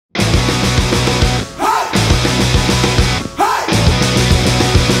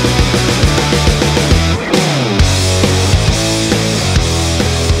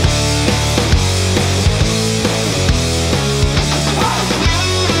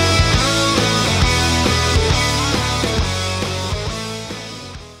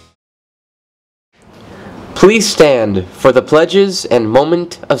Please stand for the pledges and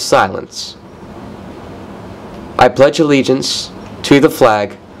moment of silence. I pledge allegiance to the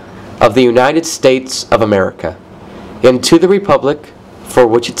flag of the United States of America and to the republic for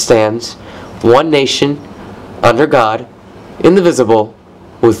which it stands, one nation, under God, indivisible,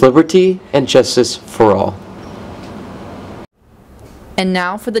 with liberty and justice for all. And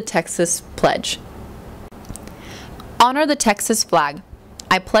now for the Texas Pledge. Honor the Texas flag.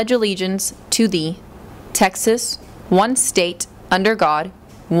 I pledge allegiance to thee, Texas, one state, under God,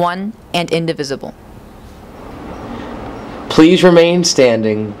 one and indivisible. Please remain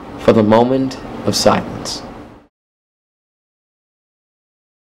standing for the moment of silence.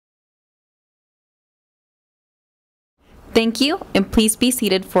 Thank you, and please be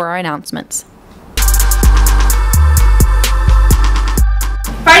seated for our announcements.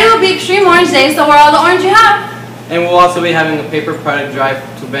 Friday will be Extreme Orange Day, so wear all the orange you have. And we'll also be having a paper product drive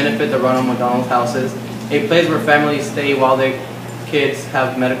to benefit the Ronald McDonald Houses, a place where families stay while their kids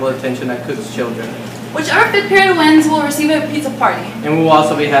have medical attention at Cook's Children. Whichever fifth period wins will receive a pizza party. And we'll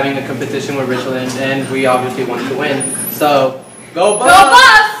also be having a competition with Richland, and we obviously want to win. So, go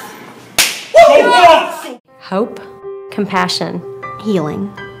Buffs! Go Buffs! Go Buffs! Hope, compassion, healing,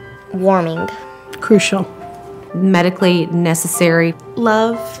 warming, crucial, medically necessary,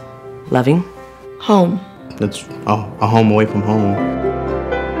 love, loving, home. That's a home away from home.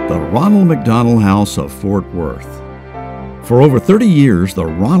 The Ronald McDonald House of Fort Worth. For over 30 years, the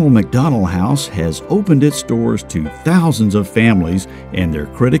Ronald McDonald House has opened its doors to thousands of families and their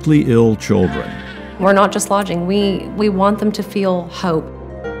critically ill children. We're not just lodging, we want them to feel hope.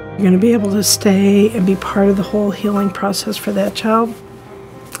 You're going to be able to stay and be part of the whole healing process for that child.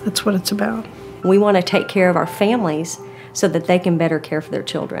 That's what it's about. We want to take care of our families so that they can better care for their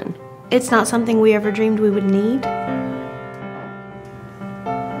children. It's not something we ever dreamed we would need.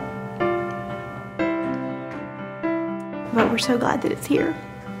 But we're so glad that it's here.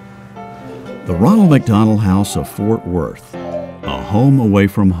 The Ronald McDonald House of Fort Worth, a home away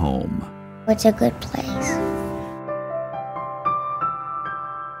from home. It's a good place.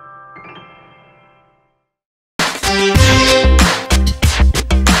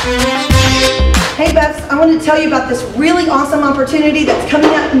 Hey Buffs, I want to tell you about this really awesome opportunity that's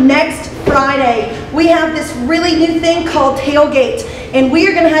coming up next Friday. We have this really new thing called Tailgate, and we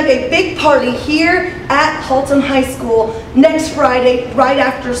are going to have a big party here at Haltom High School next Friday, right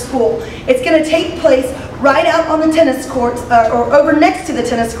after school. It's going to take place right out on the tennis courts, or over next to the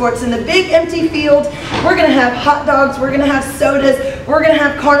tennis courts in the big empty field. We're going to have hot dogs, we're going to have sodas, we're going to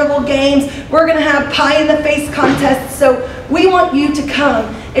have carnival games, we're going to have pie in the face contests, so we want you to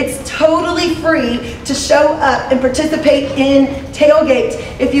come. It's totally free to show up and participate in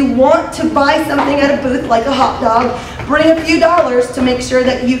Tailgate. If you want to buy something at a booth like a hot dog, bring a few dollars to make sure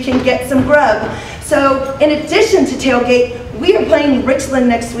that you can get some grub. So in addition to Tailgate, we are playing Richland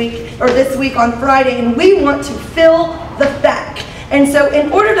next week, or this week on Friday, and we want to fill the FAC. And so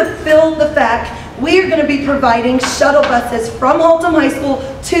in order to fill the FAC, we are going to be providing shuttle buses from Haltom High School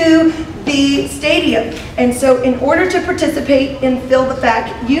to the stadium. And so in order to participate in Fill the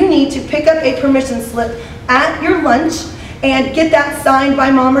FAC, you need to pick up a permission slip at your lunch and get that signed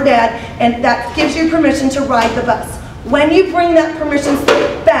by mom or dad, and that gives you permission to ride the bus. When you bring that permission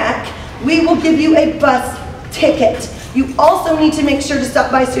slip back, we will give you a bus ticket. You also need to make sure to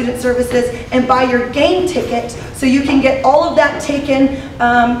stop by Student Services and buy your game ticket so you can get all of that taken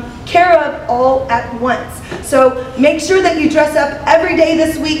care of all at once. So make sure that you dress up every day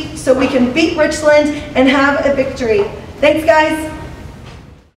this week so we can beat Richland and have a victory. Thanks, guys.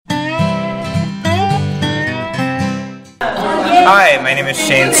 Hi, my name is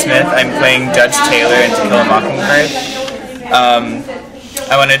Shane Smith. I'm playing Judge Taylor in To Kill a Mockingbird.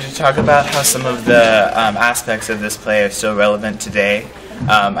 I wanted to talk about how some of the aspects of this play are still relevant today.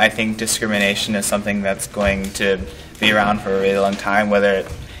 I think discrimination is something that's going to be around for a really long time, whether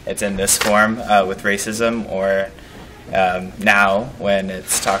it's in this form with racism or now when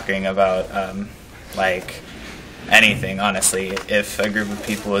it's talking about like anything, honestly. If a group of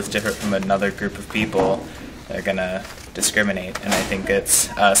people is different from another group of people, they're going to discriminate, and I think it's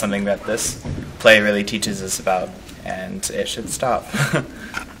something that this play really teaches us about, and it should stop.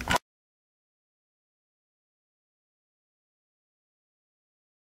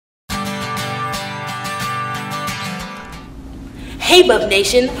 Hey Buff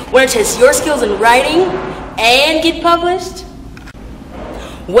Nation, want to test your skills in writing and get published?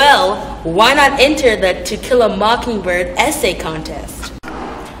 Well, why not enter the To Kill a Mockingbird essay contest?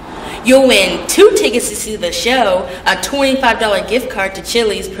 You'll win 2 tickets to see the show, a $25 gift card to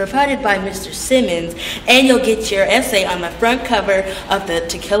Chili's provided by Mr. Simmons, and you'll get your essay on the front cover of the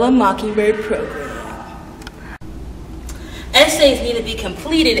To Kill a Mockingbird program. Essays need to be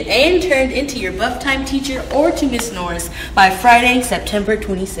completed and turned into your buff time teacher or to Miss Norris by Friday, September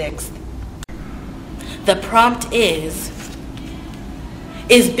 26th. The prompt is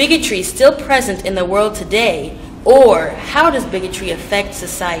bigotry still present in the world today, or how does bigotry affect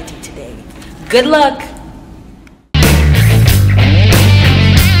society today? Good luck!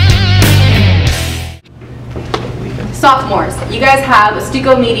 Sophomores, you guys have a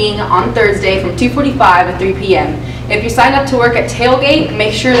STUCO meeting on Thursday from 2:45 to 3 p.m. If you signed up to work at Tailgate,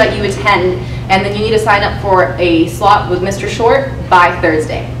 make sure that you attend, and then you need to sign up for a slot with Mr. Short by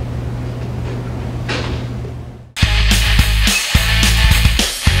Thursday.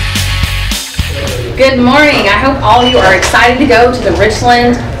 Good morning. I hope all of you are excited to go to the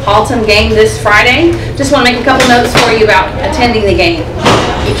Richland-Haltom game this Friday. Just want to make a couple notes for you about attending the game.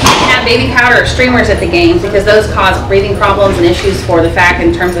 You can't have baby powder or streamers at the games because those cause breathing problems and issues for the FAC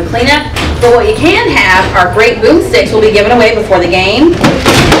in terms of cleanup. But what you can have are great boomsticks will be given away before the game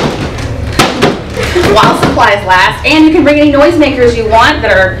while supplies last. And you can bring any noisemakers you want that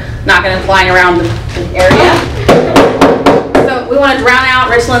are not going to fly around the area. So we want to drown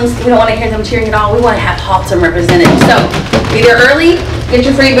out Richlands. We don't want to hear them cheering at all. We want to have Haltom represented. So be there early, get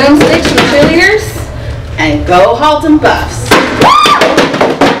your free boomsticks from the cheerleaders, and go Haltom Buffs.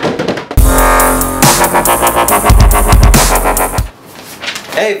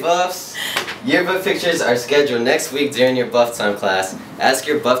 Hey Buffs! Yearbook pictures are scheduled next week during your Buff Time class. Ask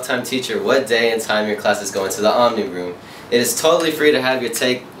your Buff Time teacher what day and time your class is going to the Omni Room. It is totally free to have your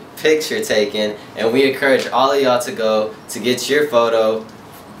picture taken, and we encourage all of y'all to go to get your photo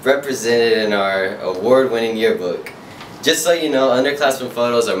represented in our award-winning yearbook. Just so you know, underclassmen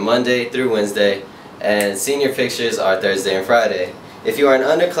photos are Monday through Wednesday, and senior pictures are Thursday and Friday. If you are an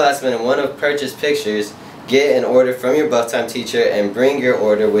underclassman and want to purchase pictures, get an order from your Buff Time teacher and bring your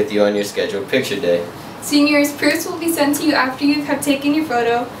order with you on your scheduled picture day. Seniors, proofs will be sent to you after you have taken your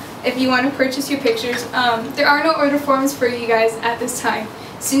photo if you want to purchase your pictures. There are no order forms for you guys at this time.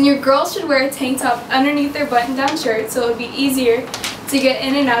 Senior girls should wear a tank top underneath their button-down shirt so it would be easier to get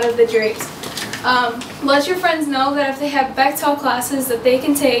in and out of the drapes. Let your friends know that if they have Bechtel classes that they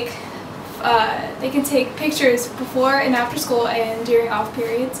can take pictures before and after school and during off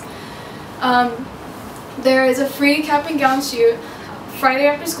periods. There is a free cap and gown shoot Friday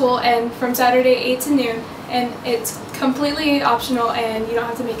after school and from Saturday 8 to noon, and it's completely optional and you don't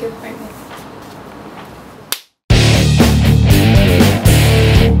have to make an appointment.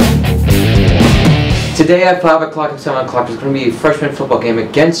 Today at 5 o'clock and 7 o'clock there's going to be a freshman football game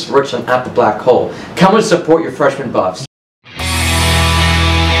against Richland at the Black Hole. Come and support your freshman Buffs.